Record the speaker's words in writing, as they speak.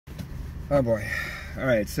Oh boy.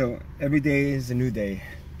 Alright, so every day is a new day.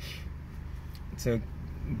 It's a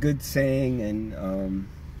good saying, and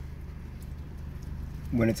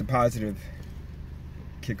when it's a positive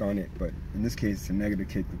kick on it, but in this case it's a negative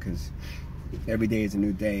kick because every day is a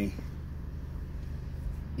new day.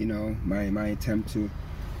 You know, my attempt to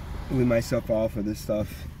wean myself off of this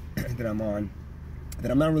stuff that I'm on,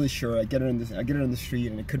 that I'm not really sure. I get it on the street,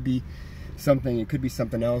 and it could be something, it could be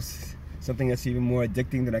something else. Something that's even more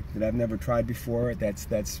addicting that I've never tried before. That's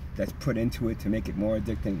put into it to make it more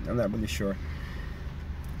addicting. I'm not really sure,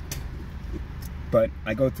 but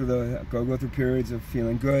I go through periods of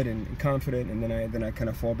feeling good and confident, and then I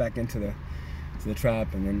kind of fall back into the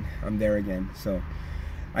trap, and then I'm there again. So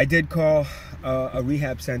I did call a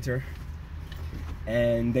rehab center,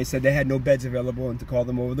 and they said they had no beds available and to call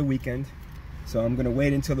them over the weekend. So I'm gonna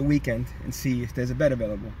wait until the weekend and see if there's a bed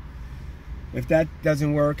available. If that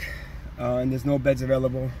doesn't work, and there's no beds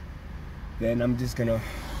available, then I'm just gonna,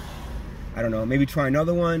 I don't know, maybe try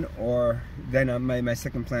another one, or then my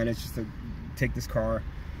second plan is just to take this car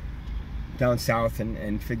down south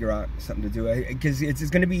and figure out something to do. Because it's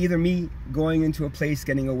gonna be either me going into a place,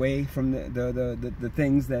 getting away from the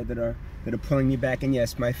things that are pulling me back, and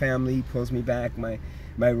yes, my family pulls me back, my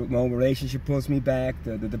own relationship pulls me back,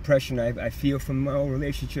 the depression I feel from my own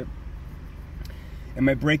relationship, and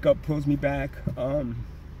my breakup pulls me back.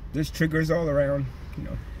 There's triggers all around, you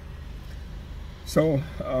know. So,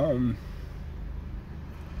 I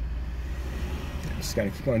just gotta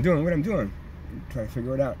keep on doing what I'm doing, try to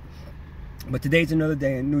figure it out. But today's another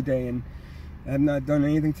day, a new day, and I have not done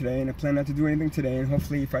anything today, and I plan not to do anything today. And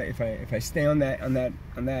hopefully, if I stay on that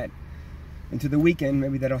into the weekend,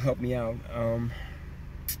 maybe that'll help me out.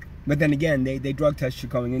 But then again, they drug test you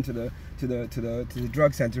going into the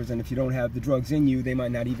drug centers, and if you don't have the drugs in you, they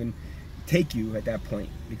might not even take you at that point,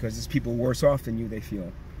 because there's people worse off than you, they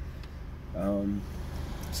feel.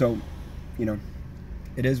 So, you know,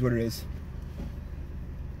 it is what it is.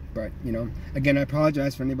 But, you know, again, I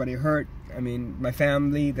apologize for anybody hurt. I mean, my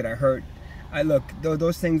family that I hurt. Look,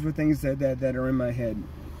 those things were things that are in my head,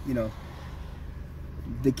 you know.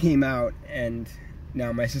 They came out, and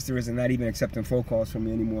now my sister is not even accepting phone calls from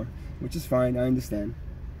me anymore, which is fine, I understand.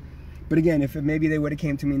 But again, if maybe they would have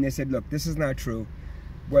came to me and they said, look, this is not true.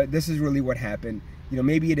 This is really what happened. You know,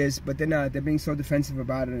 maybe it is, but they're not. They're being so defensive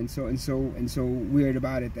about it, and so weird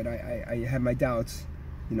about it that I have my doubts,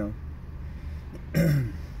 you know.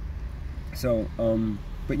 So,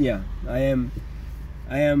 but yeah, I am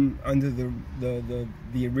under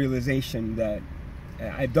the realization that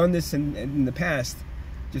I've done this in the past,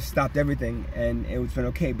 just stopped everything, and it's been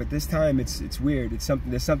okay. But this time it's weird.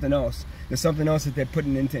 There's something else. There's something else that they're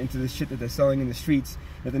putting into the shit that they're selling in the streets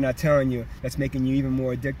that they're not telling you. That's making you even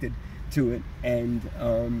more addicted to it, and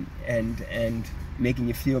making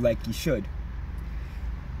you feel like you should.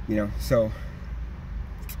 You know, so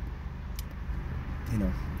you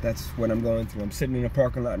know, that's what I'm going through. I'm sitting in a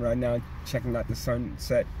parking lot right now, checking out the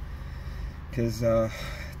sunset, because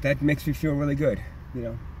that makes me feel really good. You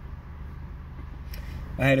know.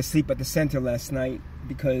 I had to sleep at the center last night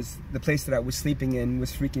because the place that I was sleeping in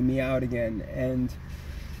was freaking me out again, and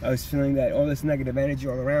I was feeling that all this negative energy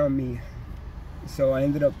all around me. So I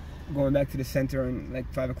ended up going back to the center and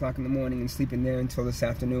like 5 o'clock in the morning and sleeping there until this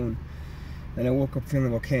afternoon, and I woke up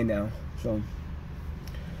feeling okay now. So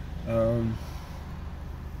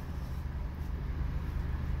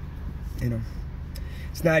you know,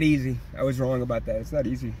 it's not easy. I was wrong about that. It's not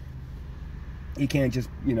easy. You can't just,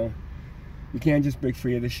 you know, you can't just break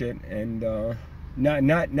free of this shit, and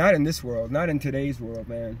not in this world, not in today's world,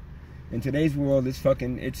 man. In today's world, it's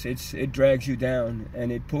fucking, it drags you down,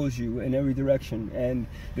 and it pulls you in every direction, and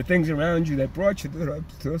the things around you that brought you to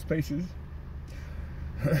those places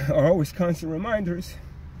are always constant reminders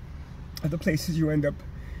of the places you end up,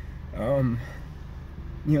 you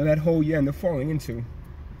know, that hole you end up falling into,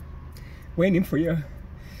 waiting for your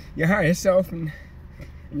higher self and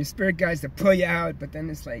your spirit guides to pull you out, but then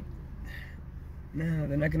it's like, no,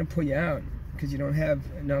 they're not going to pull you out because you don't have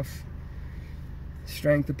enough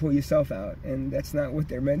strength to pull yourself out, and that's not what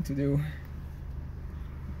they're meant to do.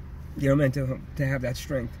 You're meant to have that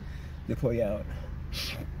strength to pull you out.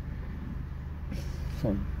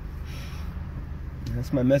 So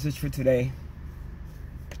that's my message for today.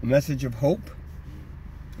 A message of hope,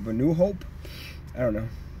 of a new hope. I don't know.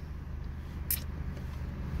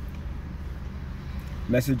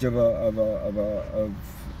 Message of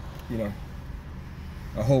you know,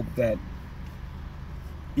 a hope that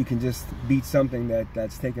you can just beat something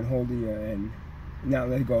that's taken hold of you and not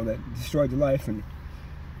let go, that destroyed your life and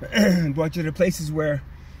brought you to places where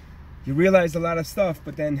you realized a lot of stuff,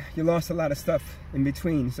 but then you lost a lot of stuff in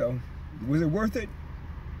between. So Was it worth it?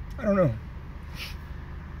 I don't know.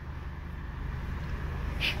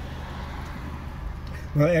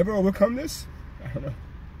 Will I ever overcome this? I don't know.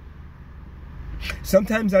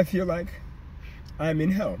 Sometimes I feel like I'm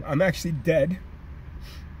in hell. I'm actually dead.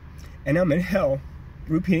 And I'm in hell,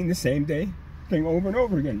 repeating the same thing over and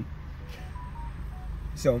over again.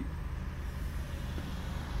 So,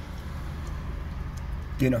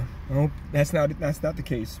 you know, I hope that's not the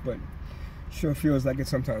case, but sure feels like it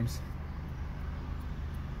sometimes.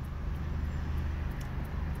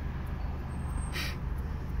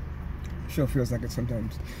 Sure feels like it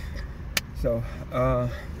sometimes. So,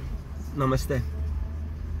 namaste.